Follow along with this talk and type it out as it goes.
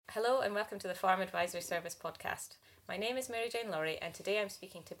Hello and welcome to the Farm Advisory Service podcast. My name is Mary Jane Laurie and today I'm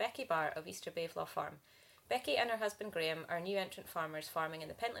speaking to Becci Barr of Easter Bavelaw Farm. Becci and her husband Graham are new entrant farmers farming in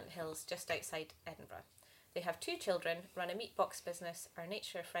the Pentland Hills just outside Edinburgh. They have 2 children, run a meat box business, are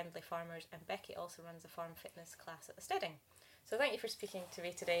nature-friendly farmers, and Becci also runs a farm fitness class at the Steading. So thank you for speaking to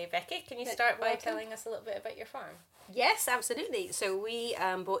me today, Becci. Can you start by telling us a little bit about your farm? Yes, absolutely. So we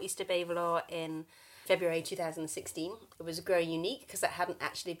bought Easter Bavelaw in February 2016. It was growing unique because it hadn't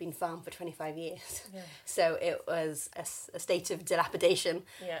actually been farmed for 25 years. Yeah. So it was a state of dilapidation.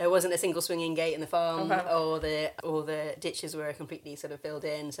 Yeah. There wasn't a single swinging gate in the farm. Oh, wow. All the ditches were completely sort of filled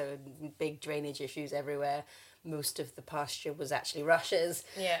in, so big drainage issues everywhere. Most of the pasture was actually rushes.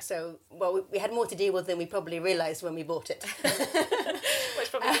 Yeah. So, we had more to deal with than we probably realised when we bought it. Which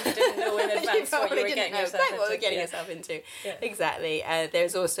probably you didn't know in advance what you were getting yourself into. What we were getting yourself into. Yeah. Exactly.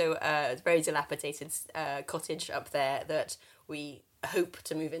 There's also a very dilapidated cottage up there that we hope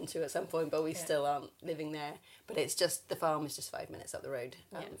to move into at some point, but we still aren't living there. But it's just, the farm is just 5 minutes up the road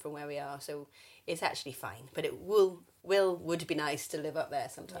from where we are, so it's actually fine. But it would be nice to live up there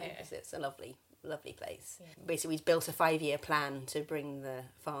sometime because it's a lovely place. Yeah. Basically, we built a 5-year plan to bring the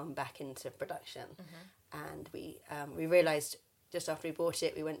farm back into production, and we realised just after we bought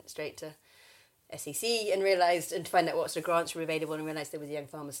it, we went straight to SEC and find out what sort of grants were available, and realised there was a Young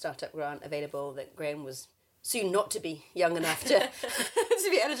Farmers Startup grant available that Graham was soon not to be young enough to to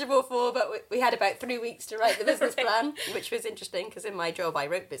be eligible for, but we had about 3 weeks to write the business plan, which was interesting because in my job I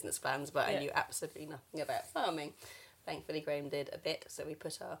wrote business plans, but I knew absolutely nothing about farming. Thankfully Graham did a bit, so we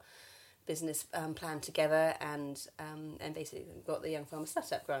put our business plan together and basically got the Young Farmer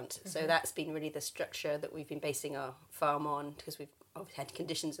Startup grant. So that's been really the structure that we've been basing our farm on, because we've obviously had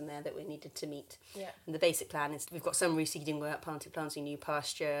conditions in there that we needed to meet. Yeah. And the basic plan is we've got some reseeding work, planting new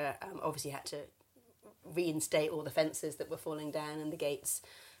pasture, obviously had to reinstate all the fences that were falling down and the gates.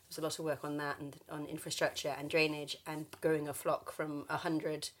 There's a lot of work on that and on infrastructure and drainage, and growing a flock from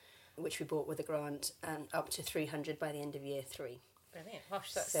 100, which we bought with a grant, and up to 300 by the end of year 3. Brilliant.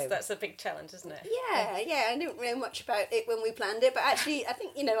 Gosh, that's a big challenge, isn't it? Yeah. I didn't know much about it when we planned it, but actually I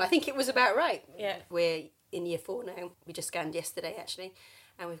think it was about right. Yeah. We're in year 4 now. We just scanned yesterday actually,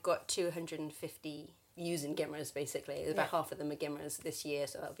 and we've got 250 ewes and gimmers basically. About half of them are gimmers this year,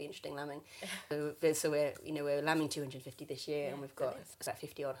 so that'll be interesting lambing. So we're lambing 250 this year, and we've got about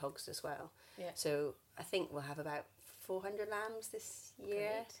 50 odd hogs as well. Yeah. So I think we'll have about 400 lambs this year.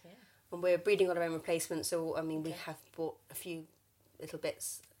 Great, yeah. And we're breeding all our own replacements, so we have bought a few little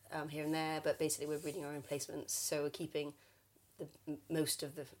bits here and there, but basically we're breeding our own placements, so we're keeping most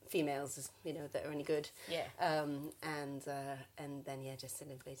of the females, that are any good. Yeah. And then just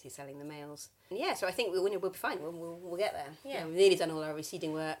basically selling the males. And so I think we'll be fine. We'll get there. Yeah. We've nearly done all our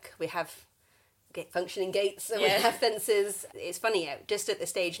reseeding work. We have functioning gates and we have fences. It's funny, just at the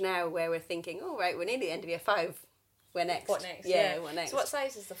stage now where we're thinking, we're nearly the end of year 5. Where next? What next? Yeah, what next? So what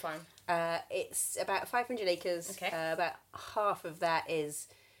size is the farm? It's about 500 acres. Okay. About half of that is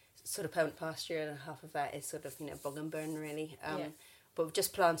sort of permanent pasture, and half of that is sort of bog and burn really. But we've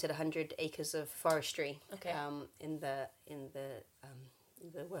just planted 100 acres of forestry. Okay. In the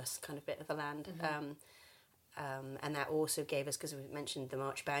worst kind of bit of the land. And that also gave us, because we mentioned the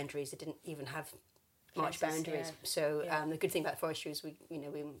march boundaries, it didn't even have march boundaries. Yeah. So the good thing about forestry is we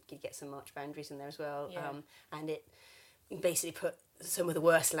could get some march boundaries in there as well. Yeah. And it basically put some of the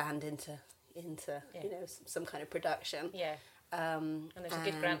worst land into some kind of production. Yeah. And there's a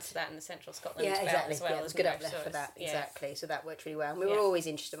good grant for that in the Central Scotland belt as well. Yeah, there's good uplift for that, exactly. So that worked really well. And we were always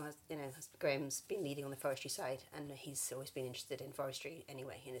interested, Graham's been leading on the forestry side, and he's always been interested in forestry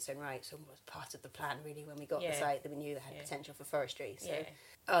anyway, in its own right. So it was part of the plan, really, when we got the site, that we knew that had potential for forestry. So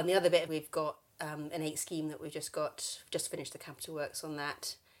on the other bit, we've got an 8 scheme that we've just finished the capital works on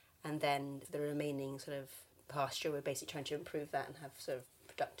that, and then the remaining sort of pasture, we're basically trying to improve that and have sort of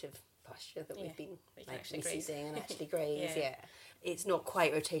productive pasture that we've been reseeding and actually graze. It's not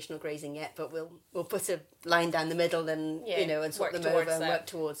quite rotational grazing yet, but we'll put a line down the middle and and swap them over and work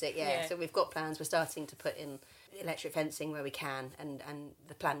towards it. So we've got plans. We're starting to put in electric fencing where we can, and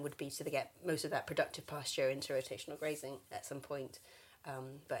the plan would be to get most of that productive pasture into rotational grazing at some point.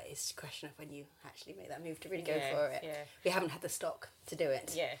 But it's a question of when you actually make that move to really go for it. Yeah. We haven't had the stock to do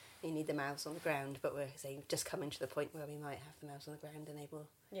it. Yeah. You need the mouths on the ground, but we're just coming to the point where we might have the mouths on the ground and able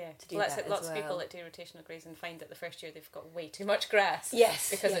to do that. Lots of people that do rotational grazing find that the first year they've got way too much grass.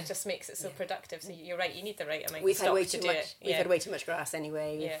 Yes. Because it just makes it so productive. So you're right, you need the right amount of stock to do it. We've had way too much grass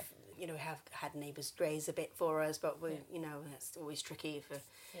anyway. We have had neighbours graze a bit for us, but that's always tricky for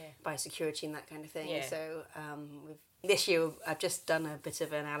biosecurity and that kind of thing. Yeah. So this year I've just done a bit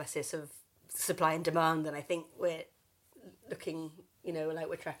of analysis of supply and demand, and I think we're looking like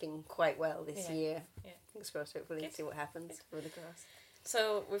we're tracking quite well this year. Yeah. Fingers crossed, hopefully, see what happens with the grass.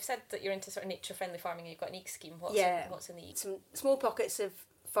 So we've said that you're into sort of nature-friendly farming and you've got an EEC scheme. What's in the EEC? Some small pockets of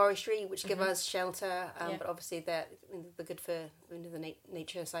forestry which give us shelter, but obviously they're good for the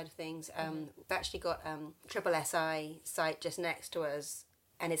nature side of things. We've actually got Triple SI site just next to us,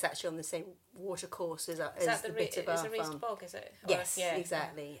 and it's actually on the same water course as the bit of our farm. Is a raised bog, is it? Yes,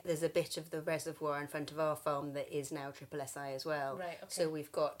 exactly. Yeah. There's a bit of the reservoir in front of our farm that is now Triple SI as well. Right, okay. So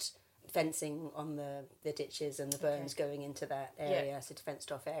we've got fencing on the ditches and the burns going into that area, so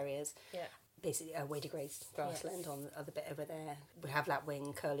fenced off areas. Yeah. Basically a waded grazed grassland on the other bit over there. We have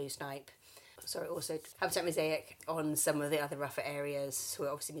lapwing, curlew, snipe. Sorry, also habitat mosaic on some of the other rougher areas, so it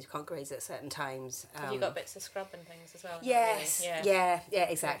obviously means you can't graze at certain times. Have you got bits of scrub and things as well? Yes, really? yeah,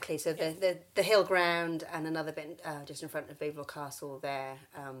 exactly. So the hill ground and another bit just in front of Bavelaw Castle there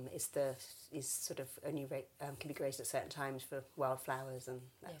is sort of only can be grazed at certain times for wildflowers and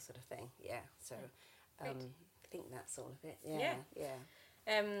that sort of thing. Yeah, so I think that's all of it. Yeah.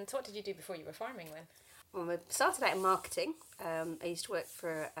 So what did you do before you were farming then? Well, I started out in marketing. I used to work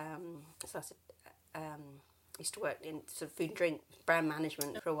in sort of food and drink brand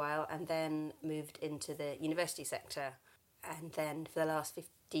management for a while, and then moved into the university sector. And then for the last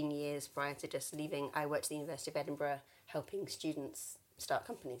 15 years prior to just leaving, I worked at the University of Edinburgh helping students start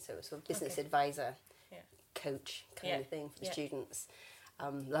companies. So it was sort of business advisor, coach kind of thing for the students.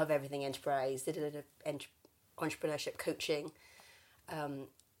 Love everything enterprise. Did a little entrepreneurship coaching.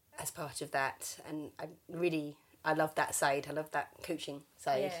 As part of that, and I love that side. I love that coaching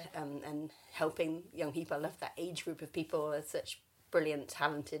side, and helping young people. I love that age group of people. They're such brilliant,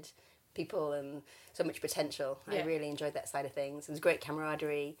 talented people, and so much potential. I really enjoyed that side of things. It was great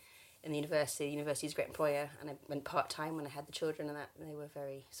camaraderie in the university. The university is a great employer, and I went part-time when I had the children, and they were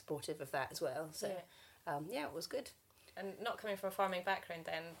very supportive of that as well. So, it was good. And not coming from a farming background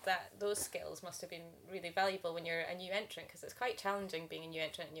then, those skills must have been really valuable when you're a new entrant, because it's quite challenging being a new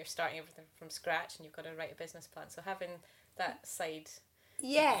entrant and you're starting everything from scratch and you've got to write a business plan. So having that side,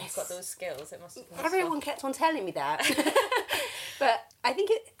 you've got those skills, it must have been Everyone kept on telling me that. But I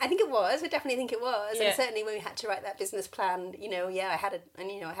think it was. I definitely think it was. And certainly when we had to write that business plan, I had a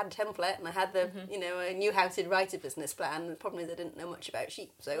template, and I had I knew how to write a business plan. The problem is I didn't know much about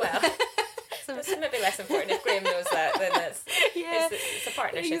sheep. So it's maybe less important if Graham knows that than it's a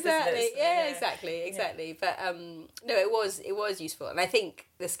partnership, exactly. isn't it? Yeah, exactly. But no, it was useful, and I think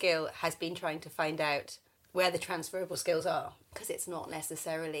the skill has been trying to find out where the transferable skills are, because it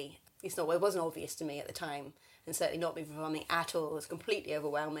wasn't obvious to me at the time, and certainly not being farming at all. It's completely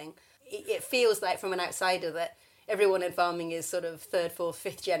overwhelming. It feels like from an outsider that everyone in farming is sort of third, fourth,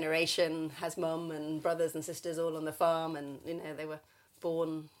 fifth generation, has mum and brothers and sisters all on the farm, and they were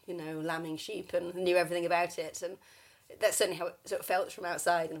born, lambing sheep and knew everything about it, and that's certainly how it sort of felt from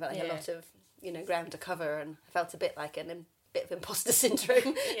outside, and felt like a lot of ground to cover, and I felt a bit like a bit of imposter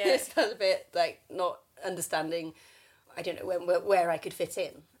syndrome. It felt a bit like not understanding, I don't know where I could fit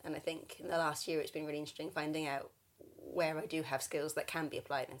in, and I think in the last year it's been really interesting finding out where I do have skills that can be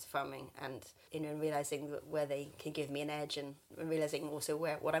applied into farming, and realising where they can give me an edge, and realising also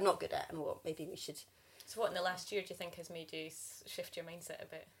what I'm not good at and what maybe we should. So what in the last year do you think has made you shift your mindset a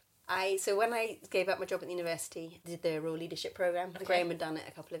bit? So when I gave up my job at the university, I did the Rural Leadership Programme. Okay. Graham had done it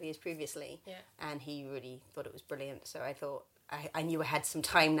a couple of years previously, and he really thought it was brilliant. So I thought, I knew I had some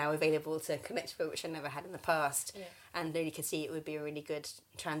time now available to commit to it, which I never had in the past, and really could see it would be a really good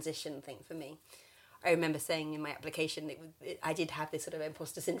transition thing for me. I remember saying in my application I did have this sort of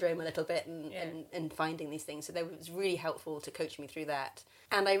imposter syndrome a little bit, and finding these things. So it was really helpful to coach me through that.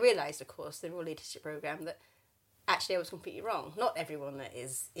 And I realised, of course, the Rural Leadership Programme, that actually I was completely wrong. Not everyone that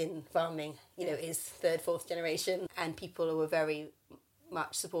is in farming, is third, fourth generation, and people were very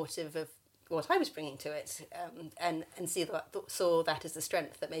much supportive of what I was bringing to it, and saw that as a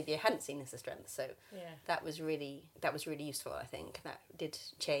strength that maybe I hadn't seen as a strength. So that was really useful. I think that did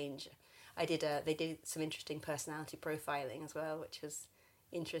change. They did some interesting personality profiling as well, which was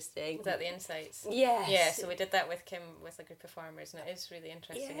interesting. Was that the insights? Yes. Yeah, so we did that with Kim, with a group of farmers, and it is really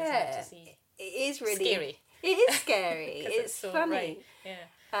interesting, isn't it, to see. It is really scary. It is scary. it's so funny. Right.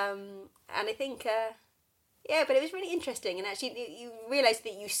 Yeah. And I think, but it was really interesting, and actually you realise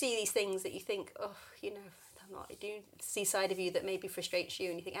that you see these things that you think, I do see side of you that maybe frustrates you,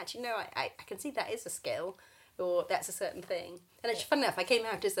 and you think, actually, no, I can see that is a skill, or that's a certain thing. And it's funny enough, I came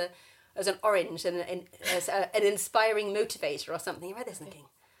out as an orange and as an inspiring motivator or something. I read this thinking,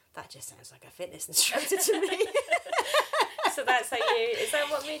 that just sounds like a fitness instructor to me. So that's how is that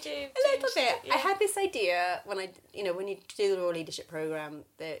what made you change? A little bit. Yeah. I had this idea when when you do the Royal Leadership Programme,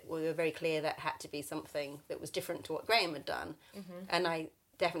 that we were very clear that had to be something that was different to what Graham had done. Mm-hmm. And I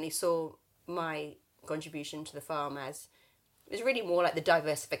definitely saw my contribution to the farm as, it was really more like the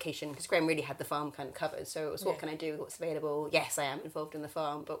diversification, because Graham really had the farm kind of covered. So it was, what can I do, what's available? Yes, I am involved in the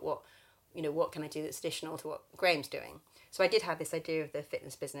farm, but what can I do that's additional to what Graham's doing? So I did have this idea of the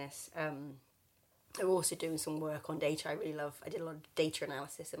fitness business. I was also doing some work on data. I did a lot of data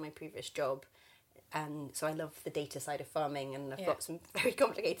analysis in my previous job. And so I love the data side of farming, and I've got some very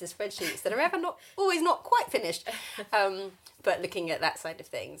complicated spreadsheets that are always not quite finished. But looking at that side of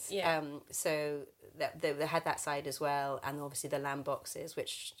things. Yeah. So they had that side as well, and obviously the lamb boxes,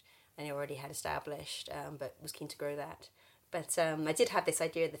 which I already had established, but was keen to grow that. But I did have this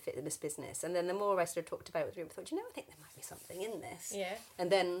idea of the fitness business, and then the more I sort of talked about it with people, I thought, I think there might be something in this. Yeah.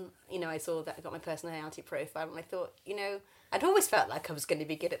 And then, I saw that I got my personality profile, and I thought, I'd always felt like I was going to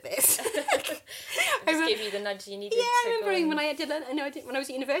be good at this. Just gave you the nudge you needed. Yeah, I remember when when I was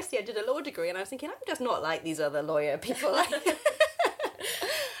at university, I did a law degree, and I was thinking, I'm just not like these other lawyer people.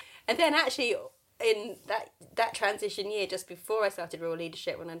 And then actually, in that transition year, just before I started Royal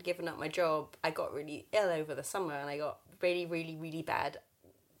Leadership, when I'd given up my job, I got really ill over the summer, and I got really, really, really bad,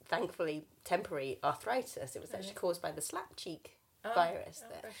 thankfully, temporary arthritis. It was actually caused by the slap cheek virus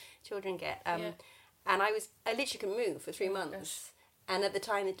that children get. And I literally couldn't move for 3 months. And at the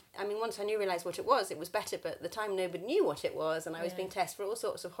time, once I realised what it was better, but at the time nobody knew what it was, and I was being tested for all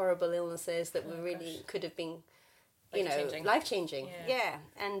sorts of horrible illnesses that could have been, life-changing. Yeah.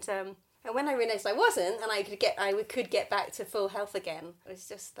 And when I realised I wasn't, and I could get back to full health again, it was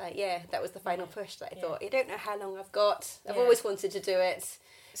just like, that was the final push that I thought, I don't know how long I've got. I've always wanted to do it.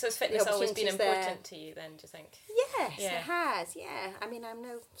 So has fitness always been important to you then, do you think? Yes, it has, yeah. I'm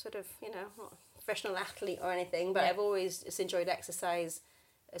no sort of, not a professional athlete or anything, but I've always just enjoyed exercise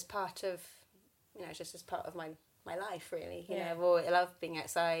as part of, just as part of my life, really. I love being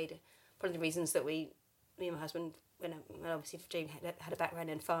outside. One of the reasons that me and my husband, obviously Jane had a background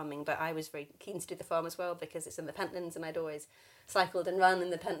in farming, but I was very keen to do the farm as well, because it's in the Pentlands, and I'd always cycled and run in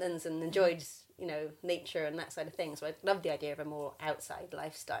the Pentlands and enjoyed, nature and that side of things. So I loved the idea of a more outside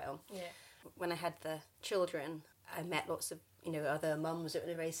lifestyle. Yeah. When I had the children, I met lots of, other mums that were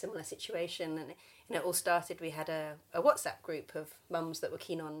in a very similar situation, and it all started, we had a WhatsApp group of mums that were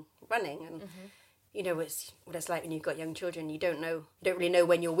keen on running, and it's what it's like when you've got young children. You don't really know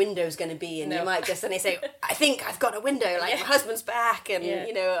when your window's going to be, and you might just suddenly say, I think I've got a window, my husband's back, and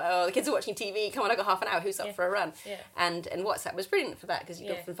the kids are watching TV, come on, I've got half an hour, who's up for a run? And WhatsApp was brilliant for that, because you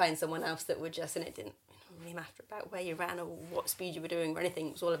could often find someone else that would just, and it didn't really matter about where you ran or what speed you were doing or anything.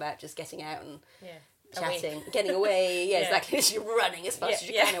 It was all about just getting out and chatting, getting away. Exactly. You're running as fast as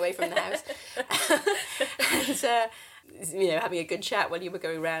you can away from the house. And having a good chat while you were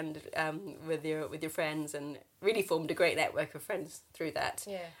going around with your friends, and really formed a great network of friends through that.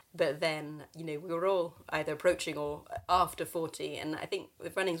 Yeah. But then, we were all either approaching or after 40, and I think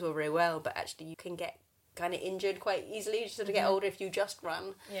with running's all very well, but actually you can get kind of injured quite easily, just sort of get older if you just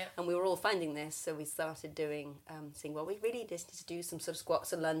run. Yeah. And we were all finding this, so we started doing, saying, well, we really just need to do some sort of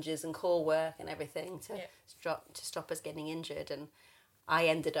squats and lunges and core work and everything to stop us getting injured. And I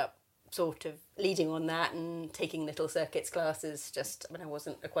ended up sort of leading on that and taking little circuits classes. I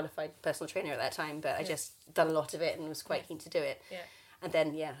wasn't a qualified personal trainer at that time, but I just done a lot of it and was quite keen to do it. Yeah. And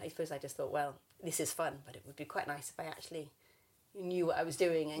then, I suppose I just thought, well, this is fun, but it would be quite nice if I actually knew what I was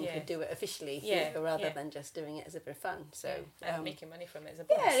doing and could do it officially, rather than just doing it as a bit of fun. So and making money from it is a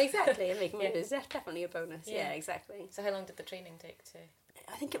bonus. Yeah, exactly. And making money is definitely a bonus. Yeah, exactly. So how long did the training take to?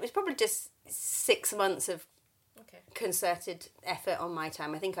 I think it was probably just 6 months of concerted effort on my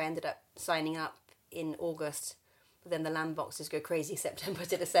time. I think I ended up signing up in August, but then the lamb boxes go crazy September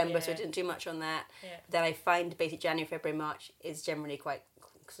to December, so I didn't do much on that. Yeah. Then I find basically January, February, March is generally quite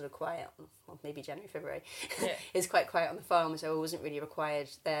sort of quiet, well, maybe January, February, is quite quiet on the farm, so I wasn't really required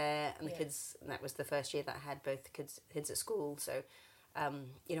there, and the kids, and that was the first year that I had both kids at school, so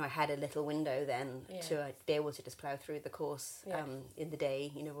I had a little window then to be able to just plough through the course in the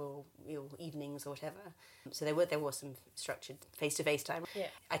day, or evenings or whatever. So there was some structured face-to-face time. Yeah.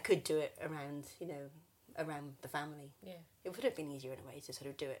 I could do it around the family. Yeah. It would have been easier in a way to sort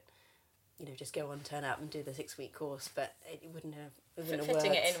of do it, just go on, turn up and do the 6-week course, but it wouldn't have worked.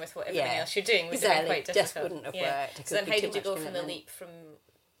 Fitting it in with what everything else you're doing would have been quite difficult. Just wouldn't have worked. So then how did you go from the leap from,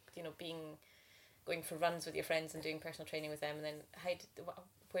 going for runs with your friends and doing personal training with them, and then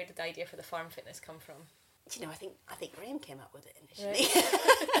where did the idea for the farm fitness come from? you know, I think Graham came up with it initially.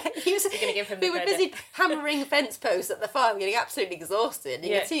 Right. He was, You're going to give him the we were credit. busy hammering fence posts at the farm, getting absolutely exhausted.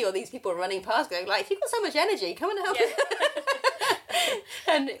 You could see all these people running past going like, if you've got so much energy, come and help us.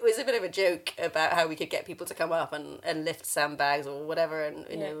 And it was a bit of a joke about how we could get people to come up and lift sandbags or whatever, and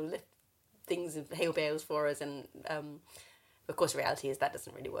you know, lift things, hail bales for us. And of course, the reality is that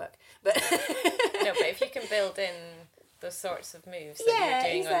doesn't really work. But no, but if you can build in those sorts of moves that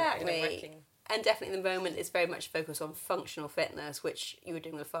you're doing exactly. on working. And definitely at the moment it's very much focused on functional fitness, which you were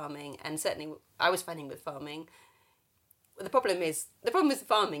doing with farming, and certainly I was finding with farming. The problem with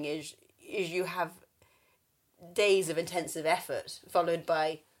farming is you have days of intensive effort followed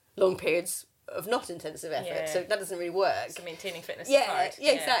by long periods of not intensive effort, so that doesn't really work. So maintaining fitness is hard.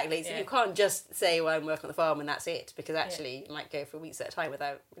 Yeah, exactly. So you can't just say, well, I'm working on the farm and that's it, because actually you might go for weeks at a time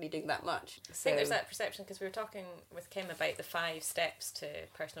without really doing that much. I think there's that perception, because we were talking with Kim about the 5 steps to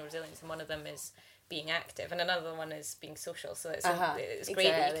personal resilience, and one of them is being active, and another one is being social. So it's great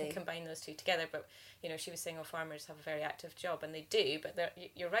that you can combine those two together. But you know, she was saying, farmers have a very active job, and they do. But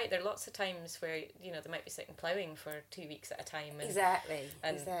you're right. There are lots of times where you know they might be sitting ploughing for 2 weeks at a time. And, exactly.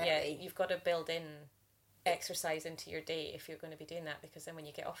 Yeah, you've got to build in exercise into your day if you're going to be doing that, because then when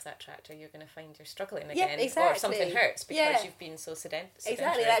you get off that tractor you're going to find you're struggling again, or something hurts because you've been so sedentary.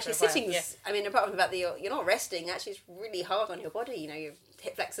 Exactly, actually sitting, I mean, apart from the fact that you're not resting, actually it's really hard on your body, you know, your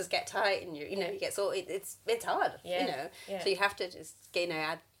hip flexors get tight and you know, you get it's hard, you know, so you have to just, you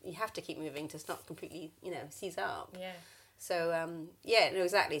know, you have to keep moving to not completely, you know, seize up. So no,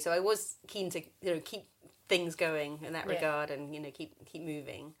 exactly, so I was keen to, you know, keep things going in that regard, and you know, keep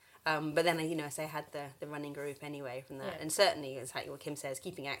moving. But then, you know, I had the running group anyway from that. And certainly, as what Kim says,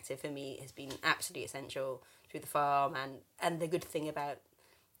 keeping active for me has been absolutely essential through the farm. And the good thing about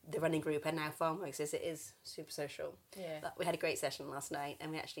the running group and now Farmworks is it is super social. We had a great session last night,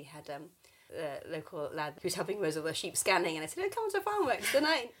 and we actually had a local lad who's helping with all the sheep scanning, and I said, come to Farmworks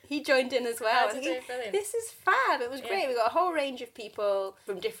tonight. He joined in as well. Brilliant. This is fab. It was great. We got a whole range of people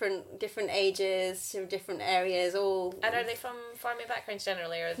from different ages, from different areas, all. And are they from farming backgrounds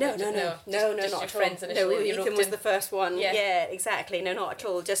generally, or no, just not your friends initially? No, Ethan was the first one. Yeah, exactly. No, not at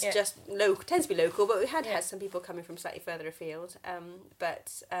all. Just local. Tends to be local, but we had some people coming from slightly further afield. Well,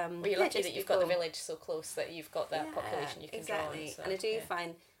 you're lucky that you've got the village so close that you've got that population you can draw on. So, and I do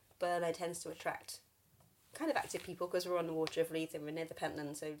find Bavelaw tends to attract kind of active people because we're on the water of Leith and we're near the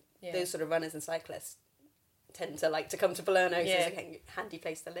Pentland, so those sort of runners and cyclists tend to like to come to Bavelaw because it's a handy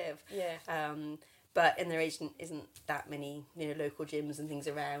place to live. But in the region isn't that many, you know, local gyms and things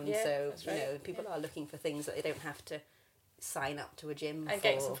around, so you know, people are looking for things that they don't have to sign up to a gym and for.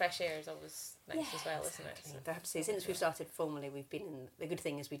 getting some fresh air is always nice as well, isn't it? So, I have to say, since we've started formally, we've been in. The good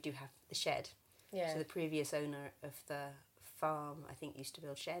thing is we do have the shed. So the previous owner of the farm, I think, used to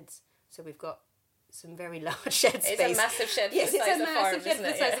build sheds. So we've got some very large shed space. It's a massive shed for the size of the farm, Yes, it's a massive shed for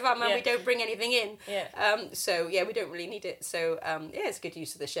the size of the farm, and we don't bring anything in. So we don't really need it. So it's good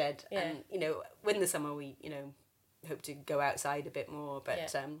use of the shed. And you know, when the summer we, you know, hope to go outside a bit more,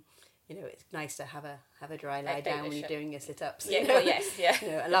 but you know, it's nice to have a dry lie down when you're doing your sit-ups. You know? You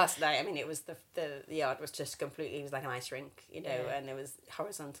know, and last night, I mean, it was the yard was just completely, it was like an ice rink, you know, and there was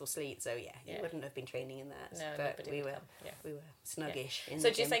horizontal sleet, so you wouldn't have been training in that. No, but we were snuggish. In so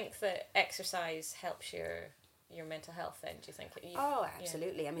the do you gym. think that exercise helps your mental health then? Do you think? Oh,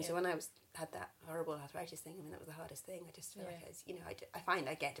 absolutely. I mean, so when I had that horrible arthritis thing, I mean, that was the hardest thing. I just feel like you know, I find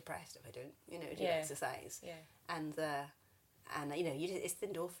I get depressed if I don't, you know, do exercise. And you know, it's the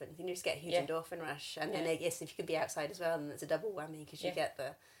endorphins. You just get a huge endorphin rush, and then yes, if you could be outside as well, then it's a double whammy because you get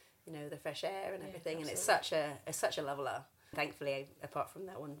the, you know, the fresh air and everything, and it's such a leveler. Thankfully, apart from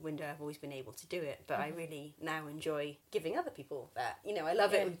that one window, I've always been able to do it. But I really now enjoy giving other people that. You know, I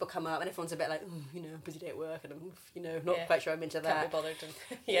love it when people come up and everyone's a bit like, you know, busy day at work, and I'm, you know, not quite sure I'm into that. Can't be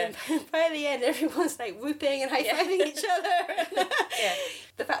bothered. And, by the end, everyone's like whooping and high fiving each other.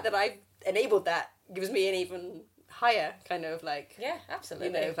 The fact that I've enabled that gives me an even higher kind of like absolutely,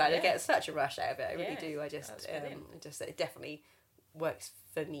 you know, I get such a rush out of it. I really do. I just it definitely works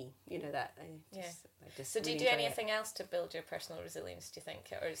for me, you know, that so do you do anything else to build your personal resilience, do you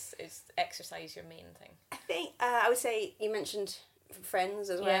think, or is exercise your main thing? I think I would say you mentioned friends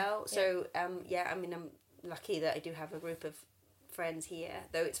as well, so I mean, I'm lucky that I do have a group of friends here,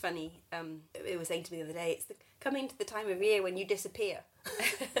 though it's funny, it was saying to me the other day, it's coming to the time of year when you disappear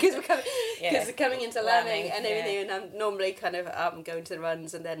because we're coming into lambing and everything, and I'm normally kind of up and going to the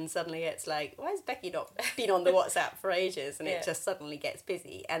runs, and then suddenly it's like, why has Becky not been on the WhatsApp for ages, and it just suddenly gets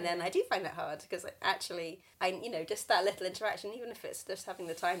busy, and then I do find that hard because actually you know, just that little interaction, even if it's just having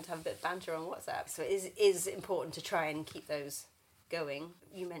the time to have a bit of banter on WhatsApp, so it is important to try and keep those going.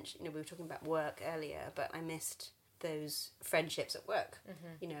 You mentioned, we were talking about work earlier, but I missed those friendships at work.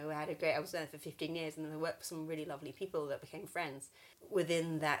 I was there for 15 years and I worked with some really lovely people that became friends.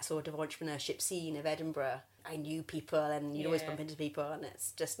 Within that sort of entrepreneurship scene of Edinburgh, I knew people and you'd always bump into people and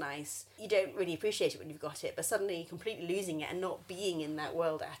it's just nice. You don't really appreciate it when you've got it, but suddenly you're completely losing it and not being in that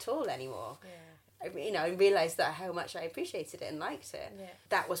world at all anymore. I realised that how much I appreciated it and liked it.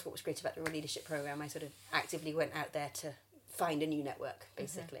 That was what was great about the Rural Leadership Programme. I sort of actively went out there to find a new network,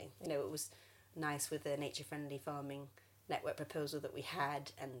 basically. It was nice with the nature-friendly farming network proposal that we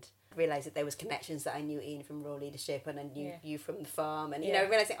had, and realised that there was connections that I knew Ian from Rural Leadership and I knew you from the farm, and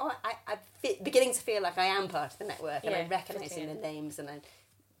realising beginning to feel like I am part of the network, and I'm recognising the names, and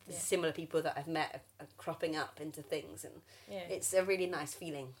similar people that I've met are cropping up into things, and it's a really nice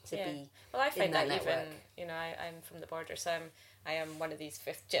feeling to be. Well, I find that network. even I'm from the Borders, so I am one of these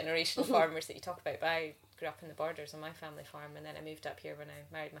fifth generation farmers that you talk about. But I grew up in the Borders on my family farm, and then I moved up here when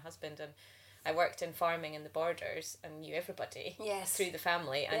I married my husband, and I worked in farming in the Borders and knew everybody through the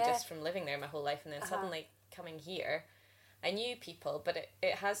family, and just from living there my whole life, and then suddenly coming here, I knew people, but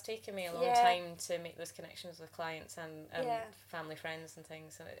it has taken me a long time to make those connections with clients and family friends and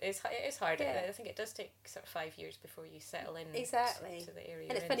things, and it is hard. I think it does take sort of 5 years before you settle in to the area.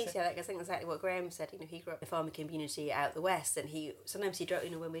 And it's funny to say that, because I think exactly what Graham said. He grew up in the farming community out the west, and sometimes he drove,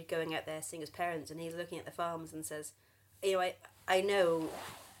 when we're going out there seeing his parents, and he's looking at the farms and says, I know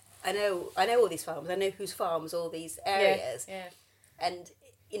all these farms. I know whose farms all these areas. And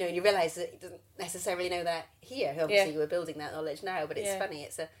you realise that he doesn't necessarily know that here. Obviously, we're building that knowledge now, but it's funny.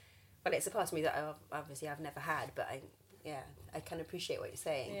 It's a part of me that I've never had, but I can appreciate what you're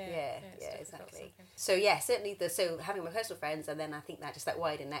saying. Exactly. So certainly. So having my personal friends, and then I think that just that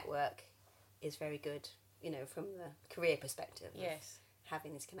wider network is very good. From the career perspective. Yes.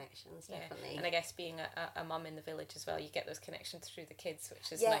 Having these connections, definitely. And I guess being a mum in the village as well, you get those connections through the kids,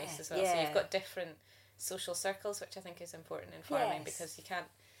 which is nice as well. So you've got different social circles, which I think is important in farming, because you can't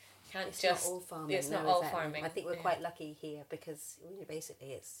it's just... not all farming. It's not all farming. I think we're quite lucky here, because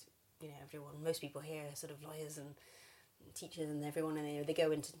basically it's, most people here are sort of lawyers and teachers and everyone, and they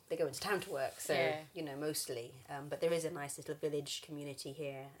go into town to work, so mostly, but there is a nice little village community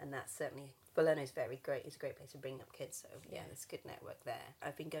here, and that's certainly Bologna's very great. It's a great place to bring up kids, so there's a good network there.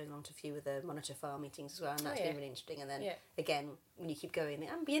 I've been going on to a few of the Monitor Farm meetings as well, and that's been really interesting. And then again, when you keep going,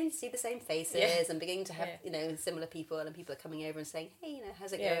 I'm beginning to see the same faces and beginning to have similar people, and people are coming over and saying, hey,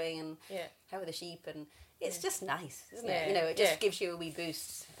 how's it going, and how are the sheep, and it's just nice, isn't it? It just gives you a wee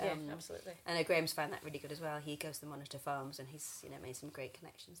boost. Absolutely. And I know Graham's found that really good as well. He goes to the Monitor Farms, and he's made some great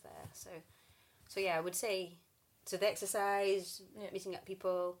connections there. So I would say, so the exercise, meeting up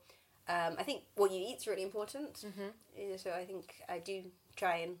people. I think what you eat's really important. So I think I do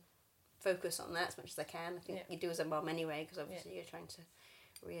try and focus on that as much as I can. I think you do as a mum anyway, because obviously you're trying to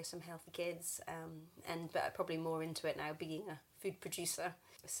rear some healthy kids. But I'm probably more into it now, being a food producer.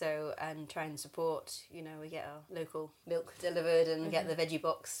 So, and try and support, we get our local milk delivered and get the veggie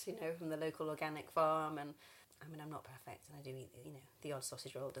box, from the local organic farm. And I'm not perfect, and I do eat, the odd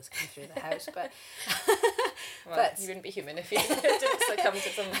sausage roll does come through the house, but... but you wouldn't be human if you didn't succumb to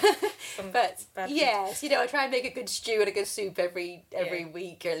some but bad yes, I try and make a good stew and a good soup every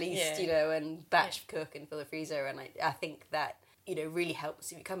week at least, and batch cook and fill the freezer, and I think that, really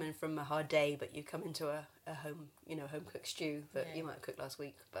helps if you come in from a hard day, but you come into a home, home cooked stew that you might have cooked last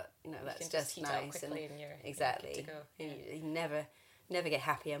week, but, that's just nice. And exactly. Good to go. You never get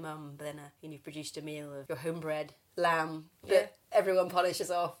happier mum than you've produced a meal of your homebred lamb that everyone polishes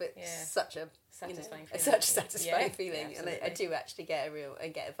off. It's such a satisfying feeling. Such a satisfying feeling, and I do actually get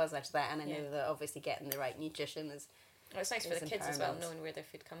a buzz out of that, and I know that obviously getting the right nutrition is. Well, it's nice for the kids as well, knowing where their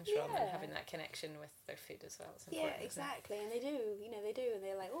food comes from and having that connection with their food as well. It's important, exactly, and they do, and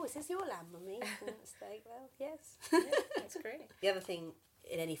they're like, oh, is this your lamb, mummy? And it's like, well, yes. That's great. The other thing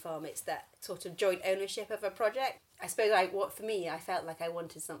in any farm, it's that sort of joint ownership of a project. I suppose for me, I felt like I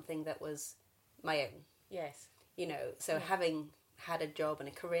wanted something that was my own. Yes. So having had a job and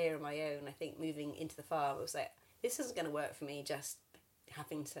a career of my own, I think moving into the farm, it was like, this isn't going to work for me, just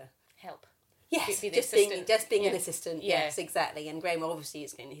having to help. Yes, be just being an assistant. Yes, exactly. And Graham obviously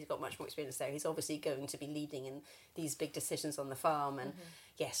he's got much more experience there. He's obviously going to be leading in these big decisions on the farm, and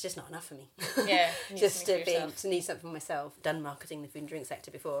it's just not enough for me. Just to need something for myself. Done marketing in the food and drink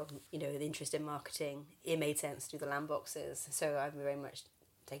sector before. The interest in marketing, it made sense to do the lamb boxes. So I've very much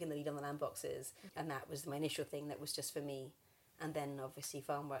taken the lead on the lamb boxes, and that was my initial thing. That was just for me. And then obviously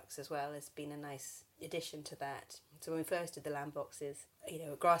Farmworks as well has been a nice addition to that. So when we first did the lamb boxes,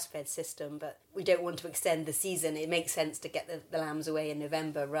 a grass-fed system, but we don't want to extend the season. It makes sense to get the lambs away in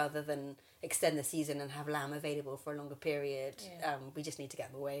November rather than extend the season and have lamb available for a longer period. Yeah. We just need to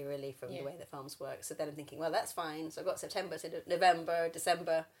get them away really from the way that farms work. So then I'm thinking, well, that's fine. So I've got September to November,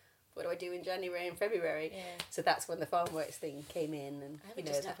 December. What do I do in January and February? Yeah. So that's when the Farmworks thing came in. And I would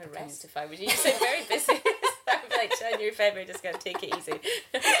just have a rest if I was you. You sound very busy. Like January, February, just going to take it easy.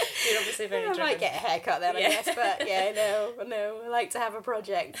 You're obviously very driven. I might get a haircut then, I guess, but I like to have a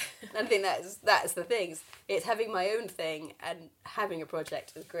project. And I think that's the thing. It's having my own thing and having a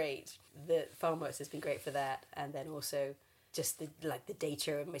project is great. The Farmworks has been great for that, and then also just the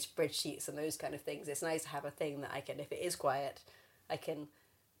data and my spreadsheets and those kind of things. It's nice to have a thing that I can, if it is quiet, I can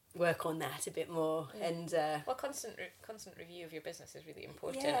work on that a bit more. And constant review of your business is really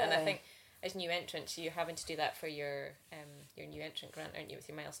important, and I think as new entrants, you're having to do that for your new entrant grant, aren't you? With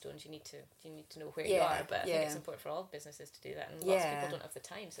your milestones, you need to know where you are. But I think it's important for all businesses to do that, and lots of people don't have the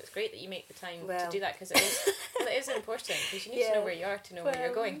time. So it's great that you make the time to do that, because it is important, because you need to know where you are to know where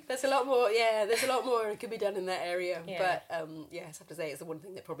you're going. There's a lot more. Yeah, there's a lot more that could be done in that area. Yeah. But I have to say it's the one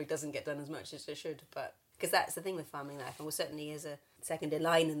thing that probably doesn't get done as much as it should. But because that's the thing with farming life, and certainly as a second in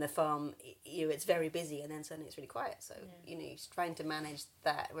line in the farm, it's very busy, and then suddenly it's really quiet. So you're trying to manage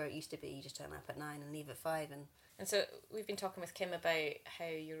that, where it used to be you just turn up at 9 and leave at 5. And so we've been talking with Kim about how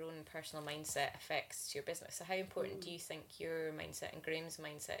your own personal mindset affects your business. So how important do you think your mindset and Graham's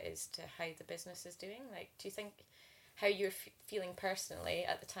mindset is to how the business is doing? Like, do you think how you're feeling personally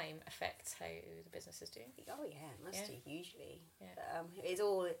at the time affects how the business is doing? Oh yeah, it must do, hugely. Yeah. It's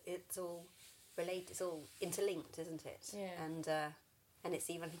all related, it's all interlinked, isn't it? Yeah. And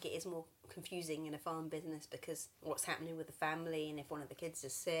it's even, I think it is more confusing in a farm business, because what's happening with the family, and if one of the kids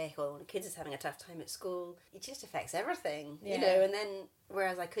is sick or one of the kids is having a tough time at school, it just affects everything, and then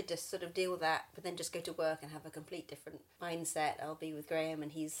whereas I could just sort of deal with that, but then just go to work and have a complete different mindset. I'll be with Graham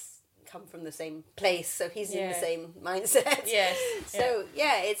and he's come from the same place, so he's in the same mindset. Yes. So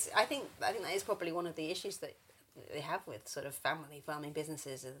I think that is probably one of the issues that they have with sort of family farming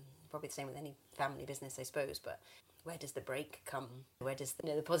businesses, and probably the same with any family business, I suppose, but where does the break come? Where does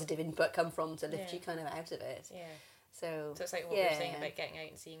the positive input come from to lift you kind of out of it? Yeah. So it's like what we were saying about getting out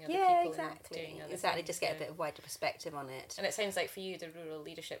and seeing other people exactly. and doing other exactly. things. Just get a bit of wider perspective on it. And it sounds like for you, the rural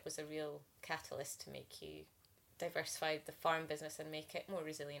leadership was a real catalyst to make you diversify the farm business and make it more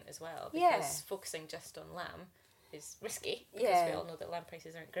resilient as well. Because focusing just on lamb is risky, because we all know that lamb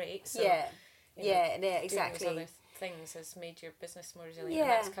prices aren't great. So, exactly. Doing those other things has made your business more resilient, and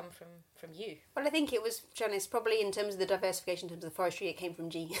that's come from you. Well, I think it was, Janice, probably in terms of the diversification, in terms of the forestry, it came from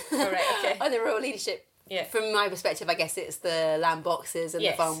G. Oh, right, okay. And the rural leadership. Yeah. From my perspective, I guess it's the lamb boxes and the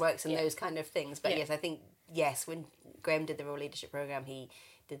Farmworks and those kind of things. But I think, when Graham did the rural leadership programme, he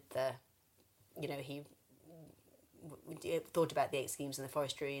did he thought about the 8 schemes and the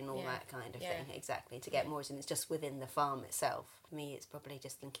forestry and all that kind of thing, exactly, to get more, and it's just within the farm itself. For me, it's probably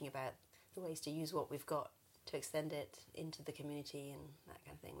just thinking about the ways to use what we've got to extend it into the community and that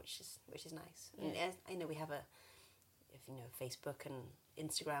kind of thing, which is nice. Yeah. And I know we have Facebook and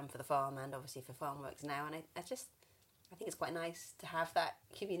Instagram for the farm, and obviously for Farmworks now, and I think it's quite nice to have that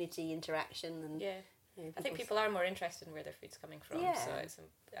community interaction. And I think people are more interested in where their food's coming from, so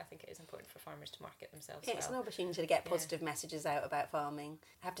I think it is important for farmers to market themselves well. It's an opportunity to get positive messages out about farming.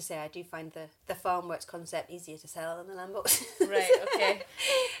 I have to say, I do find the Farmworks concept easier to sell than the lamb boxes. Right, okay.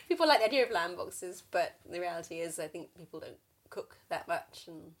 People like the idea of lamb boxes, but the reality is I think people don't cook that much,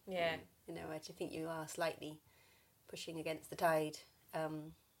 and I think you are slightly pushing against the tide.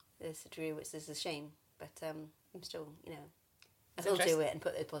 It's true, which is a shame, but I'm still, I still do it and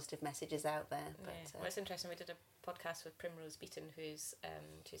put those positive messages out there. But well, it's interesting. We did a podcast with Primrose Beaton, who's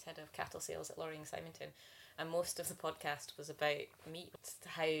she's head of cattle sales at Loring Simonton, and most of the podcast was about meat,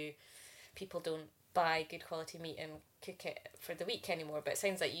 how people don't buy good quality meat and cook it for the week anymore, but it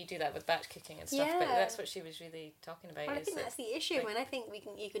sounds like you do that with batch cooking and stuff. But that's what she was really talking about. Well, I think that's the issue, and I think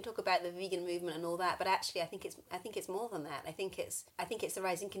you can talk about the vegan movement and all that, but actually I think it's more than that. I think it's the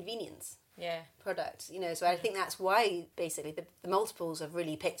rising convenience product, so I think that's why basically the multiples have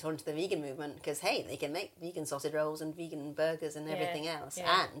really picked onto the vegan movement, because hey, they can make vegan sausage rolls and vegan burgers and everything else,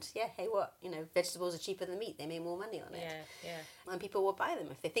 and hey, what, vegetables are cheaper than meat, they make more money on it, and people will buy them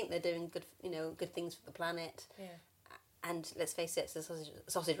if they think they're doing good things for the planet. And let's face it, it's a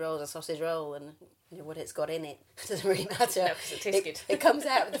sausage roll is a sausage roll, and what it's got in it doesn't really matter. No, because it tastes good. It comes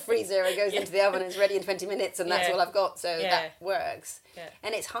out of the freezer and goes into the oven and it's ready in 20 minutes, and that's all I've got, so that works. Yeah.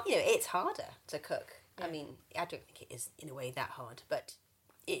 And it's hard, it's harder to cook. Yeah. I mean, I don't think it is in a way that hard, but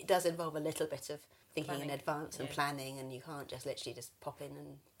it does involve a little bit of thinking Planning. in advance and Yeah. planning, and you can't just literally just pop in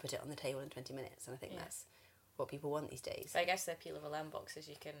and put it on the table in 20 minutes, and I think that's what people want these days. So I guess the appeal of a lamb box is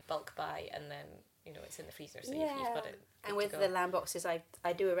you can bulk buy and then, it's in the freezer, so you've got it. And with the lamb boxes,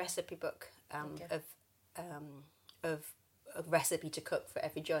 I do a recipe book Okay. of a recipe to cook for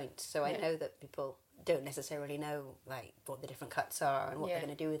every joint. So I know that people don't necessarily know like what the different cuts are and what they're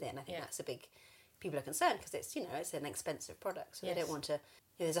going to do with it. And I think that's a big. People are concerned because it's it's an expensive product, so they don't want to.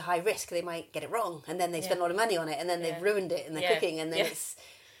 There's a high risk they might get it wrong, and then they spend a lot of money on it, and then they've ruined it in the cooking, and then it's.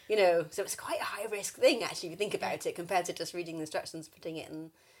 So it's quite a high risk thing actually if you think about it compared to just reading the instructions, putting it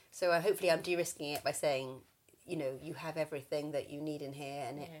in. So hopefully I'm de-risking it by saying, you have everything that you need in here,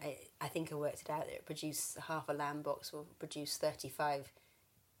 and I think I worked it out that it produce half a lamb box will produce 35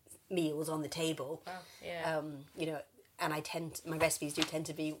 meals on the table. Wow. Yeah. And my recipes do tend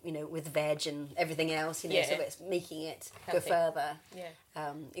to be, with veg and everything else, so it's making it Healthy. go further.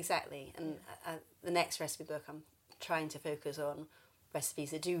 Yeah. Exactly. And the next recipe book, I'm trying to focus on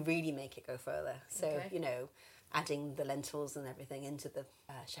recipes that do really make it go further. So, adding the lentils and everything into the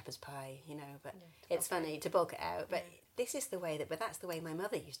shepherd's pie, but it's funny to bulk it out. But this is the way but that's the way my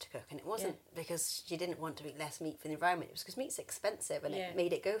mother used to cook. And it wasn't because she didn't want to eat less meat for the environment. It was because meat's expensive and it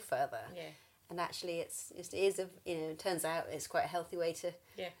made it go further. Yeah. And actually it is turns out it's quite a healthy way to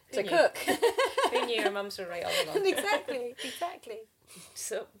Who knew? cook. Who knew your mums were right all along? Exactly.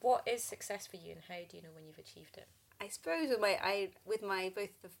 So what is success for you, and how do you know when you've achieved it? I suppose with my both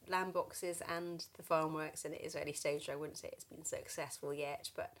the lamb boxes and the farm works, and it is early stage, I wouldn't say it's been successful yet,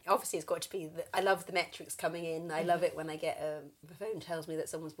 but obviously it's got to be I love the metrics coming in. I love it when I get the phone tells me that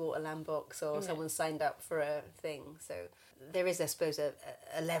someone's bought a lamb box or someone's signed up for a thing. So there is, I suppose, a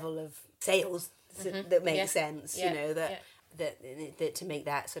level of sales that makes sense, that to make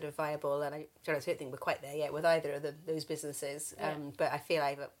that sort of viable. And I don't think we're quite there yet with either of those businesses. But I feel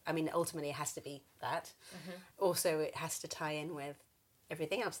ultimately it has to be that. Also, it has to tie in with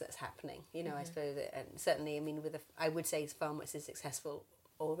everything else that's happening. I suppose, and certainly, I would say Farmworks is successful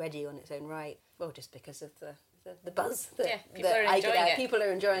already on its own right. Well, just because of the buzz that people are I enjoying get out. it. People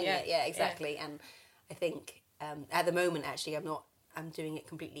are enjoying it. Yeah, exactly. And I think at the moment, actually, I'm doing it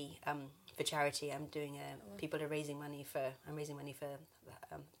completely for charity. I'm doing I'm raising money for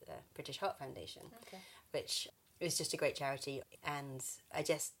the British Heart Foundation, which is just a great charity, and I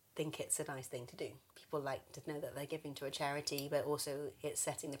just think it's a nice thing to do. People like to know that they're giving to a charity, but also it's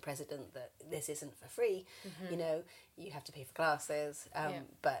setting the precedent that this isn't for free. You have to pay for classes,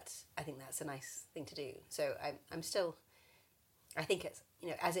 but I think that's a nice thing to do. So I'm still, I think it's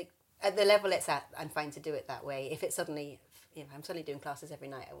at the level it's at, I'm fine to do it that way. If it's suddenly, I'm suddenly doing classes every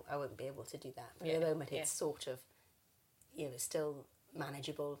night, I won't be able to do that. But at the moment, it's sort of, it's still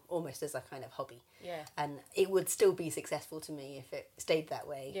manageable, almost as a kind of hobby. Yeah. And it would still be successful to me if it stayed that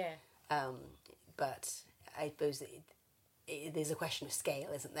way. Yeah. But I suppose that there's a question of scale,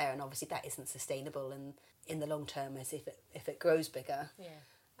 isn't there? And obviously that isn't sustainable in the long term, as if it grows bigger.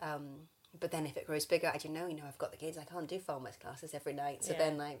 Yeah. But then if it grows bigger, I don't know, I've got the kids, I can't do Farmworks classes every night. So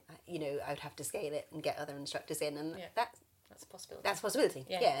then I would have to scale it and get other instructors in, and that's a possibility. That's a possibility.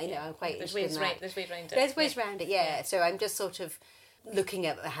 I'm quite There's interested in that. There's ways around it. There's ways around it, yeah. So I'm just sort of looking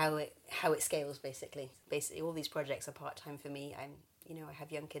at how it scales, basically. Basically, all these projects are part-time for me. I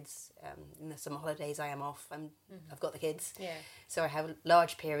have young kids. In the summer holidays, I am off. I've got the kids. Yeah. So I have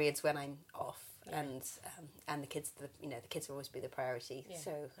large periods when I'm off. And the kids, the kids will always be the priority. Yeah.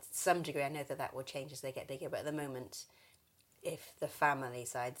 So to some degree, I know that will change as they get bigger. But at the moment, if the family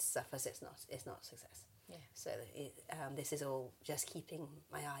side suffers, it's not success. Yeah. So this is all just keeping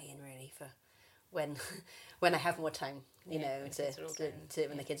my eye in really for when I have more time, when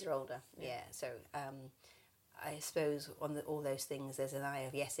the kids are older. Yeah. So I suppose on all those things, there's an eye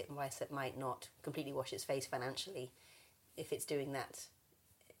of yes, it might not completely wash its face financially. If it's doing that,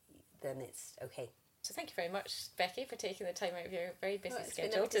 then it's okay. So thank you very much, Becky, for taking the time out of your very busy It's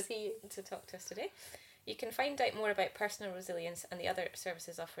schedule been lovely to talk to us today. You can find out more about personal resilience and the other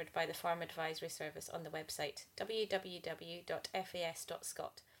services offered by the Farm Advisory Service on the website www.fas.scot.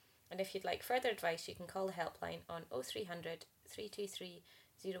 And if you'd like further advice, you can call the helpline on 0300 323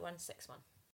 0161.